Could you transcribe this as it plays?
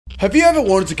Have you ever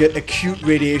wanted to get acute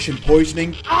radiation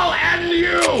poisoning? I'll end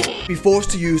you! Be forced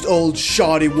to use old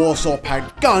shoddy Warsaw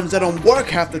packed guns that don't work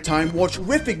half the time, watch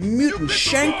horrific mutants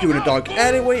shank you in a dark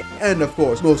alleyway, and of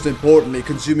course, most importantly,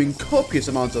 consuming copious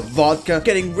amounts of vodka,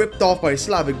 getting ripped off by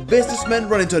Slavic businessmen,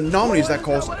 run into anomalies that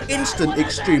cause instant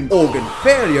extreme organ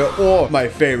failure, or, my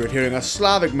favorite, hearing a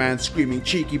Slavic man screaming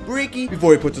cheeky breaky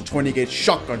before he puts a 20-gauge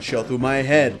shotgun shell through my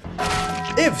head.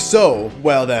 If so,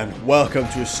 well then, welcome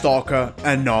to Stalker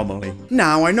Anomaly.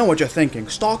 Now, I know what you're thinking.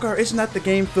 Stalker, isn't that the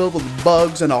game filled with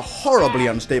bugs and a horribly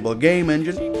unstable game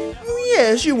engine?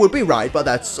 Yes, you would be right, but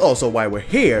that's also why we're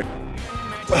here.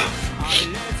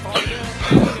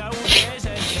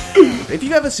 If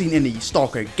you've ever seen any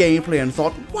Stalker gameplay and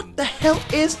thought, what the hell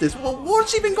is this? Well,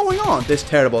 what's even going on? This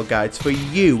terrible guide's for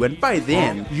you, and by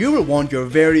then, you will want your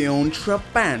very own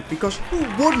Trabant, because who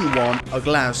wouldn't want a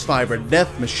glass fiber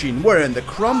death machine wherein the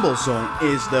crumble zone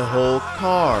is the whole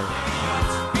car?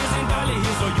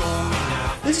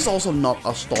 This is also not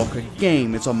a Stalker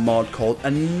game, it's a mod called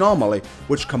Anomaly,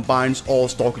 which combines all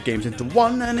Stalker games into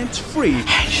one, and it's free.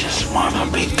 I just wanna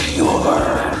be pure.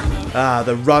 Ah,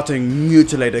 the rotting,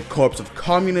 mutilated corpse of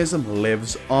communism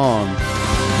lives on.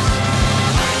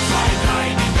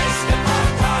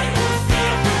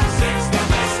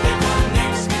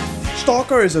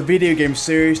 Stalker is a video game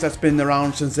series that's been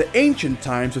around since the ancient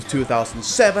times of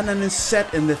 2007 and is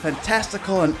set in the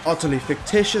fantastical and utterly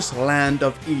fictitious land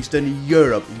of Eastern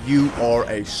Europe. You are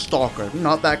a stalker.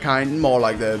 Not that kind, more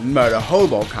like the murder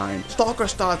hobo kind. Stalker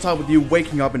starts out with you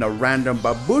waking up in a random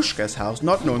babushka's house,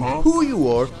 not knowing who you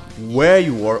are, where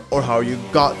you are, or how you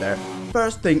got there.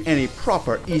 First thing any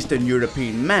proper Eastern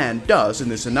European man does in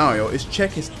this scenario is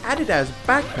check his Adidas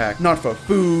backpack, not for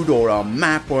food or a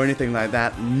map or anything like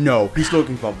that. No, he's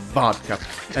looking for vodka.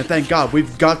 And thank God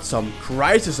we've got some.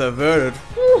 Crisis averted.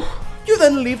 Whew. You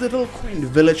then leave the little quaint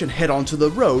village and head onto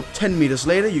the road. 10 meters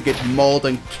later you get mauled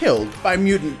and killed by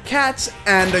mutant cats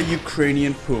and a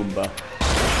Ukrainian Pumbaa.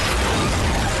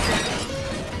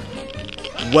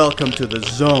 Welcome to the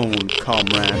zone,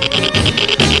 comrade.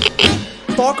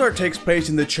 Stalker takes place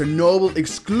in the Chernobyl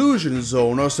exclusion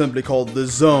zone, or simply called the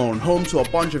Zone, home to a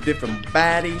bunch of different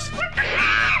baddies,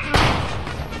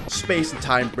 space and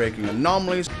time breaking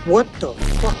anomalies, what the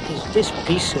fuck is this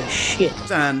piece of shit?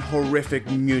 And horrific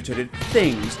mutated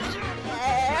things.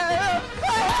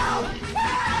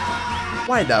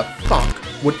 Why the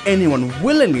fuck would anyone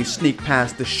willingly sneak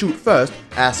past the shoot first,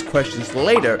 ask questions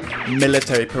later,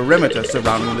 military perimeter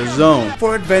surrounding the zone?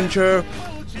 For adventure,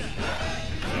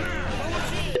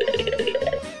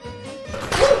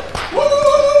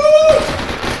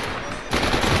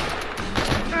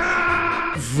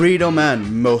 freedom,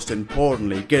 and most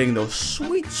importantly, getting those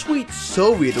sweet, sweet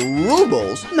Soviet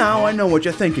rubles. Now I know what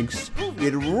you're thinking.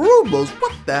 Soviet rubles?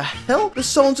 What the hell? The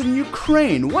zone's in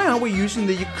Ukraine. Why aren't we using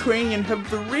the Ukrainian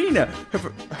hryvnia?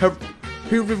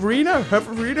 Hryvnia?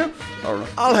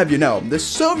 I'll have you know, the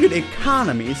Soviet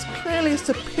economy is clearly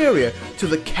superior to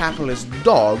the capitalist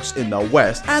dogs in the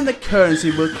West, and the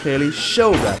currency will clearly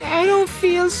show that. I don't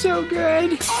feel so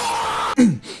good.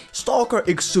 Stalker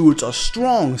exudes a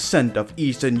strong scent of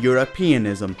Eastern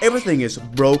Europeanism. Everything is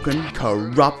broken,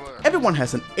 corrupt, everyone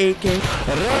has an AK,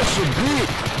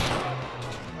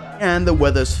 and the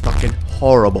weather's fucking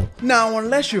horrible. Now,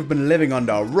 unless you've been living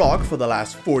under a rock for the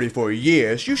last 44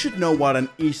 years, you should know what an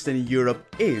Eastern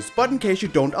Europe is. But in case you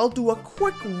don't, I'll do a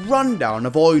quick rundown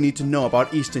of all you need to know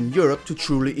about Eastern Europe to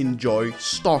truly enjoy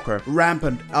Stalker.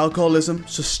 Rampant alcoholism,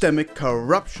 systemic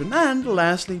corruption, and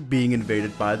lastly, being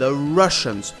invaded by the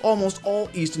Russians. Almost all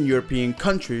Eastern European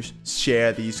countries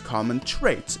share these common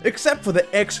traits. Except for the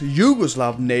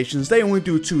ex-Yugoslav nations, they only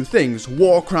do two things: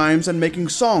 war crimes and making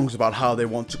songs about how they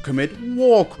want to commit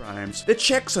war crimes. The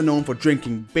Czechs are known for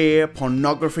drinking beer,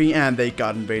 pornography, and they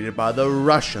got invaded by the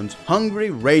Russians. Hungary,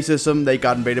 racism, they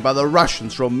got invaded by the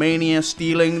Russians. Romania,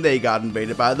 stealing, they got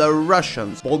invaded by the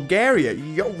Russians. Bulgaria,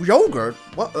 yogurt,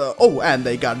 what? And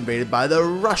they got invaded by the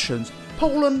Russians.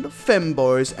 Poland,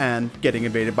 femboys, and getting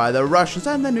invaded by the Russians,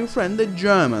 and their new friend, the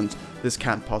Germans. This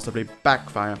can't possibly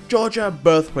backfire. Georgia,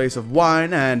 birthplace of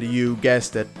wine, and you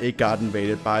guessed it, it got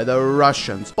invaded by the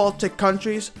Russians. Baltic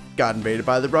countries got invaded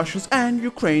by the Russians, and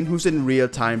Ukraine, who's in real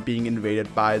time being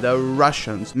invaded by the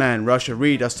Russians. Man, Russia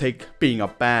really does take being a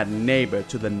bad neighbor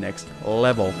to the next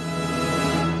level.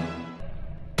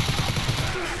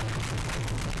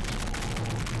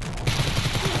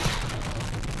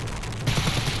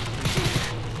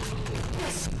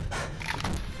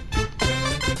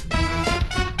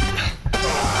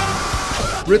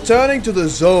 Returning to the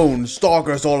zone,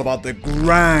 Stalker is all about the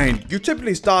grind. You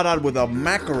typically start out with a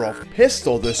Makarov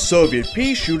pistol, the Soviet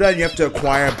pea shooter, and you have to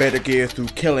acquire better gear through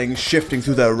killing, shifting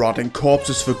through the rotting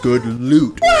corpses for good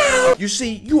loot. You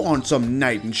see, you aren't some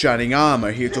knight in shining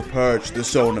armor here to purge the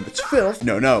zone of its filth.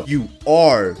 No, you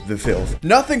are the filth.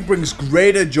 Nothing brings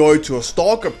greater joy to a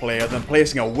Stalker player than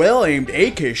placing a well-aimed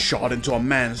AK shot into a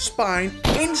man's spine,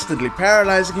 instantly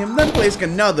paralyzing him, then placing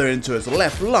another into his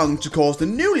left lung to cause the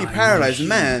newly paralyzed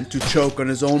man to choke on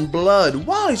his own blood.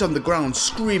 While he's on the ground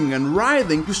screaming and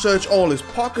writhing, you search all his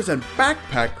pockets and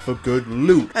backpack for good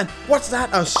loot. And what's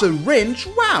that? A syringe?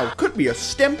 Wow, could be a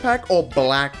stim pack or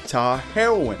black tar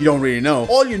heroin. You don't really know.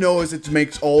 All you know is it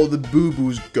makes all the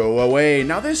boo-boos go away.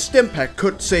 Now this stim pack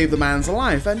could save the man's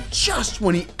life, and just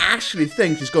when he actually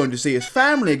thinks he's going to see his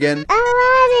family again,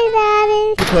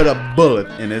 you put a bullet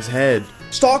in his head.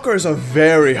 Stalker is a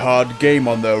very hard game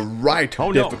on the right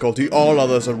difficulty. All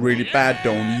others are really bad,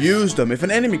 don't use them. If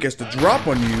an enemy gets the drop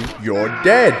on you, you're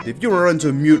dead. If you run into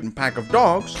a mutant pack of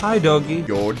dogs, hi doggy,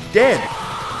 you're dead.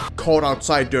 Caught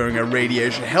outside during a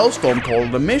radiation hellstorm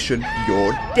called a mission,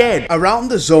 you're dead. Around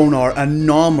the zone are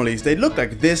anomalies. They look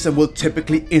like this and will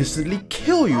typically instantly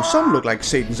kill you. Some look like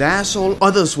Satan's asshole,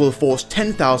 others will force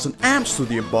 10,000 amps through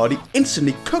your body,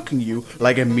 instantly cooking you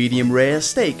like a medium rare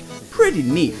steak. Pretty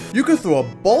neat. You can throw a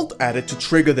bolt at it to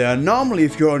trigger the anomaly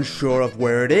if you're unsure of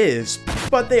where it is.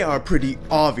 But they are pretty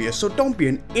obvious, so don't be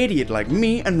an idiot like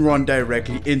me and run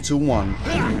directly into one.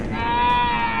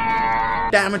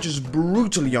 Damage is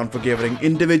brutally unforgiving.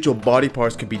 Individual body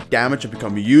parts can be damaged and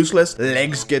become useless.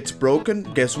 Legs gets broken.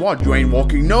 Guess what? You ain't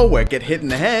walking nowhere. Get hit in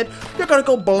the head. You're gonna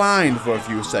go blind for a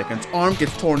few seconds. Arm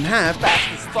gets torn in half.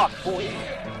 Fast as fuck, boy.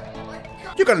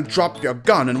 You're gonna drop your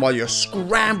gun, and while you're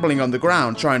scrambling on the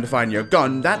ground trying to find your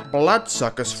gun, that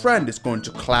bloodsucker's friend is going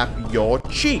to clap your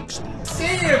cheeks. See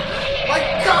him! My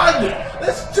gun!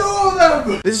 Let's do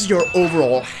them! This is your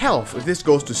overall health. If this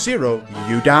goes to 0,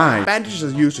 you die. Bandages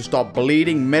are used to stop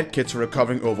bleeding, medkits for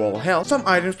recovering overall health. Some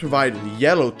items provide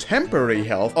yellow temporary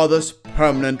health, others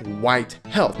permanent white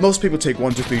health. Most people take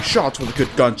 1 to 3 shots with a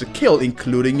good gun to kill,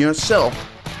 including yourself.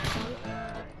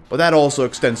 But that also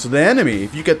extends to the enemy.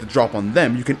 If you get the drop on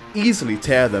them, you can easily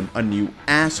tear them a new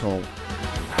asshole.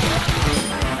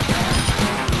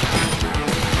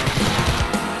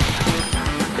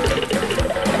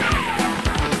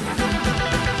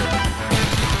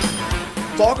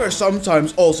 Stalker is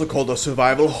sometimes also called a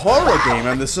survival horror game,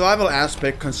 and the survival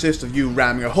aspect consists of you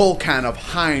ramming a whole can of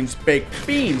Heinz baked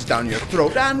beans down your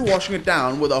throat and washing it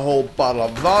down with a whole bottle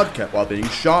of vodka while being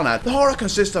shot at. The horror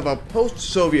consists of a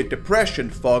post-Soviet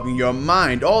depression fogging your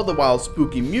mind, all the while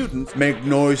spooky mutants make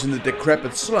noise in the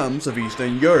decrepit slums of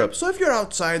Eastern Europe. So if you're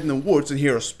outside in the woods and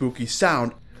hear a spooky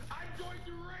sound,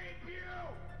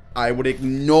 I would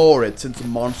ignore it since the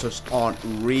monsters aren't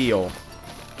real.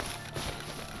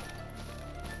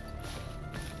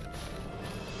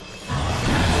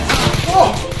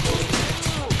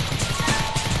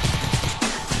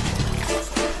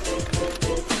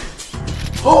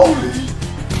 Holy!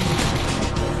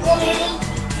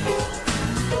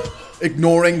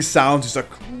 Ignoring sounds is a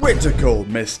critical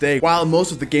mistake. While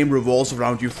most of the game revolves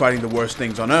around you fighting the worst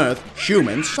things on Earth,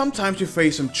 humans, sometimes you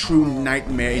face some true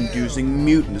nightmare-inducing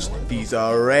mutants. These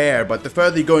are rare, but the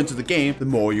further you go into the game, the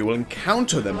more you will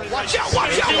encounter them. Watch out,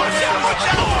 watch out, watch out, watch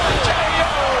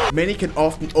out! Many can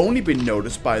often only be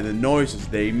noticed by the noises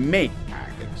they make. I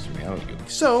can smell you.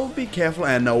 So be careful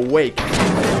and awake.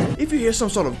 If you hear some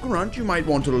sort of grunt, you might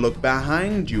want to look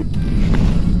behind you.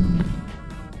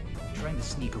 Trying to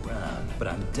sneak around, but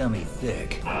I'm dummy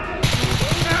thick.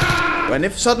 And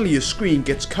if suddenly your screen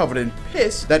gets covered in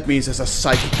piss, that means there's a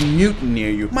psychic mutant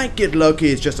near you. Might get lucky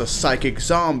it's just a psychic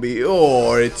zombie,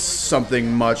 or it's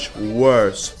something much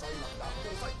worse.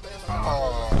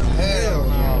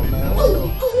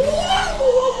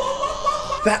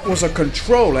 That was a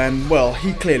control, and well,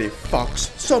 he clearly fucks.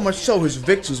 So much so his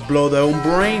victims blow their own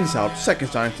brains out.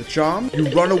 Second time's the charm. You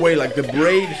run away like the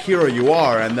brave hero you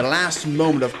are, and the last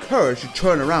moment of courage you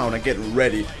turn around and get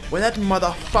ready. When that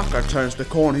motherfucker turns the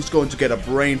corner, he's going to get a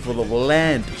brain full of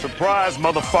land. Surprise,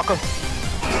 motherfucker!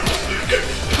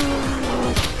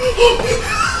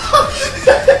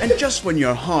 And just when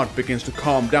your heart begins to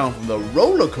calm down from the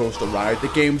roller coaster ride, the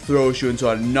game throws you into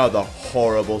another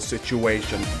horrible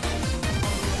situation.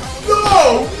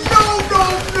 No! No, no,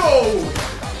 no!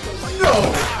 No!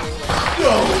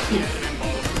 No!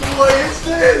 What is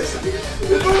this?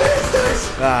 What is this?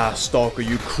 Ah, Stalker,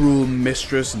 you cruel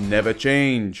mistress, never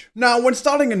change. Now, when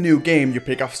starting a new game, you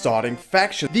pick up starting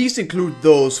factions. These include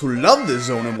those who love the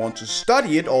zone and want to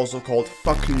study it, also called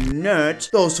fucking nerds,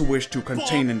 those who wish to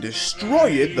contain and destroy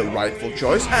it, the rightful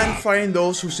choice, and find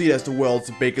those who see it as the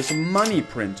world's biggest money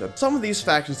printer. Some of these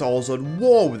factions are also at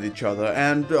war with each other,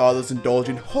 and others indulge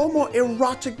in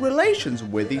homoerotic relations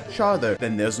with each other.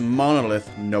 Then there's Monolith.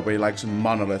 Nobody likes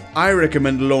Monolith. I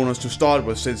recommend loners to start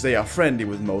with since they are friendly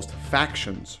with most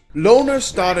factions. Loners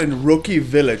start in Rookie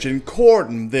Village in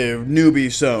Cordon, the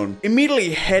newbie zone.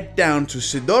 Immediately head down to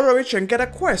Sidorovich and get a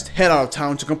quest. Head out of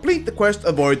town to complete the quest,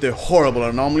 avoid the horrible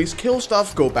anomalies, kill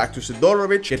stuff, go back to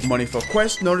Sidorovich, get money for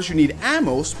quest, notice you need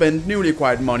ammo, spend newly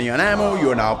acquired money on ammo,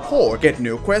 you are now poor. Get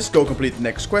new quest, go complete the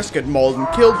next quest, get mauled and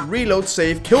killed, reload,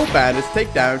 save, kill bandits,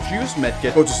 take damage, use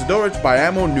medkit, go to Sidorovich, buy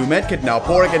ammo, new medkit, now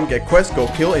poor again, get quest, go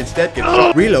kill, instead get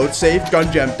shot, reload, save, gun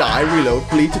jam, die, reload,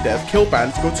 bleed to death, kill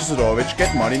bandits, go to Sidorovich,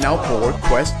 get money, now poor,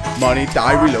 quest, money,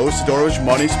 die, reload, Sidorovich,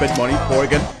 money, spend money, poor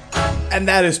again. And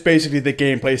that is basically the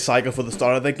gameplay cycle for the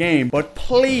start of the game. But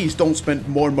please don't spend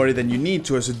more money than you need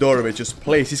to as Sidorovich's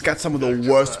place. He's got some of the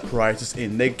worst prices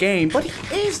in the game, but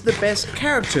he is the best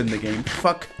character in the game.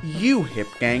 Fuck you, hip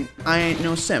gang. I ain't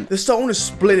no simp. The zone is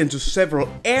split into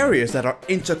several areas that are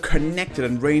interconnected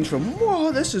and range from,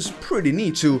 whoa, this is pretty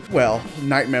neat, to, well,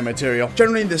 nightmare material.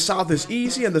 Generally, the south is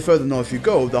easy, and the further north you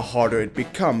go, the harder it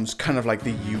becomes, kind of like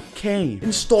the UK.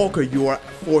 In Stalker, you are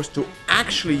forced to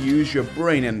actually use your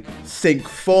brain and think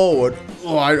forward.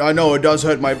 Oh, I know it does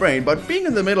hurt my brain, but being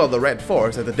in the middle of the Red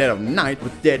Forest at the dead of night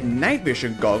with dead night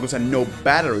vision goggles and no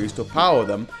batteries to power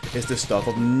them is the stuff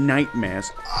of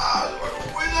nightmares.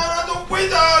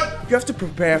 You have to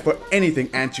prepare for anything: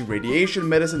 anti-radiation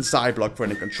medicine, side block for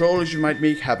any controllers you might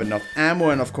make, have enough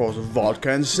ammo, and of course vodka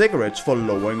and cigarettes for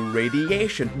lowering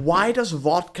radiation. Why does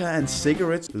vodka and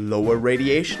cigarettes lower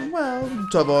radiation? Well,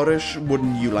 Tavorish,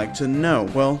 wouldn't you like to know?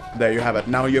 Well, there you have it.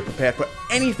 Now you're prepared for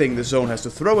anything the zone has to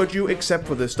throw at you, except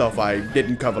for the stuff I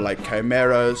didn't cover, like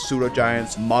chimeras,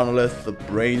 pseudo-giants, monolith, the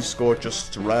brain scorcher,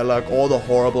 Strelok, all the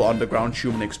horrible underground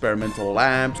human experimental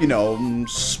labs, you know,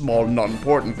 small not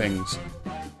important things.